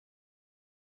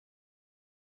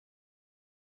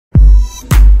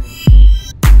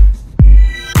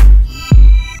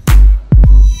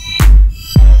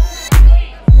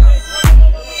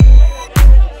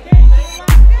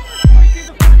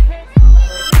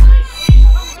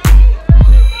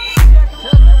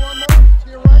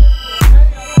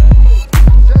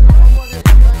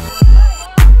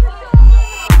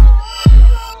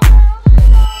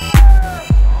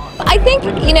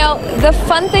You know, the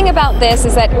fun thing about this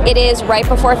is that it is right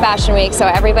before Fashion Week, so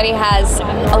everybody has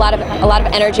a lot of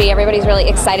energy. Everybody's really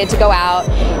excited to go out,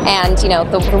 and you know,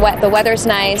 the weather's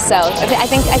nice. So I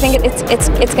think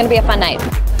it's going to be a fun night.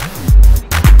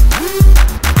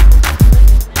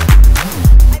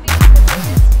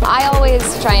 I always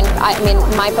try and, I mean,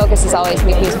 my focus is always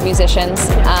musicians,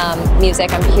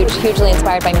 music. I'm hugely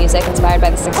inspired by music, inspired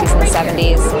by the 60s and the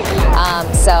 70s.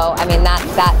 So, I mean,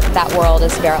 that world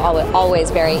is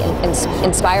always very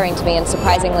inspiring to me, and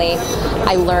surprisingly,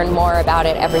 I learn more about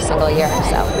it every single year.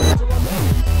 So.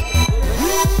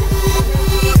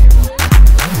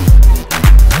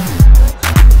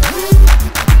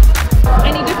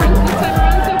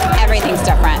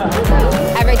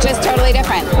 Just totally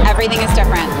different. Everything is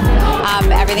different.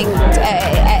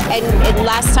 And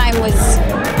last time was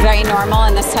very normal,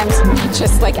 and this time's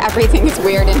just like everything is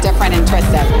weird and different and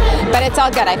twisted. But it's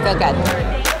all good. I feel good.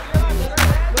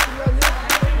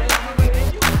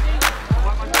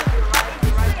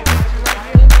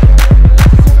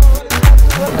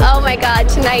 Oh my God,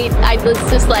 tonight I was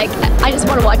just like, I just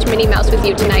want to watch Minnie Mouse with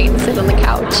you tonight and sit on the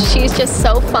couch. She's just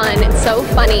so fun and so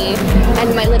funny,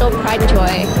 and my little pride and joy.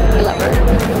 I love her.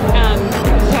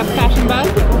 You have a fashion bug?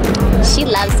 She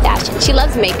loves fashion. She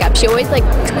loves makeup. She always like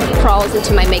crawls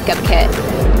into my makeup kit.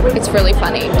 It's really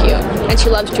funny and cute. And she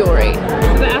loves jewelry.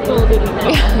 The apple didn't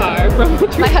fall far from the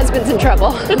tree. My husband's in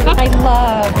trouble. I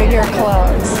love your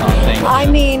clothes. I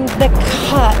mean, the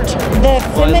cut, the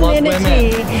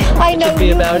femininity. I know it should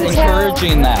be about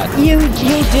encouraging that. You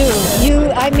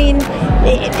do. I mean,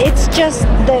 it's just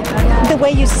the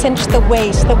way you cinch the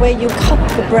waist, the way you cup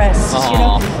the breasts, you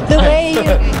know, the way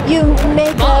you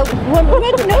make a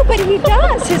woman. Nobody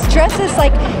does. His dresses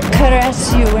like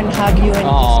caress you and hug you and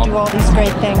just do all these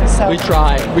great things. So we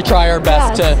try our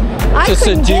best to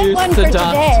seduce get one the for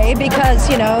dust. Today because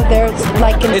you know there's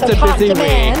like in some hot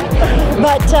demand. Week.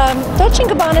 But Dolce &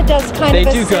 Gabbana does kind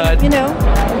of do good. You know,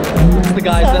 it's the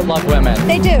guys that love women.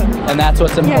 They do, and that's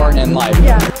what's important in life.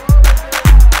 Yeah.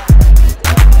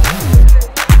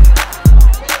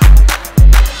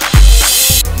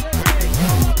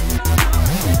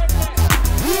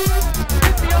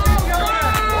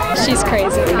 She's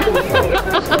crazy.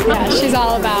 Yeah, she's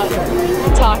all about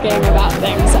talking about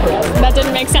things. That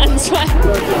didn't make sense, but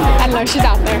I don't know, she's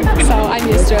out there, so I'm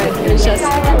used to it. It was just,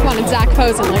 come on, it's Zach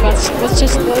Posen, like let's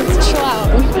chill out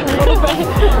a little bit.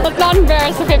 Let's not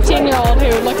embarrass a 15-year-old who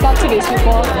looks up to these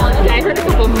people. Yeah, I heard a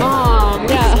couple moms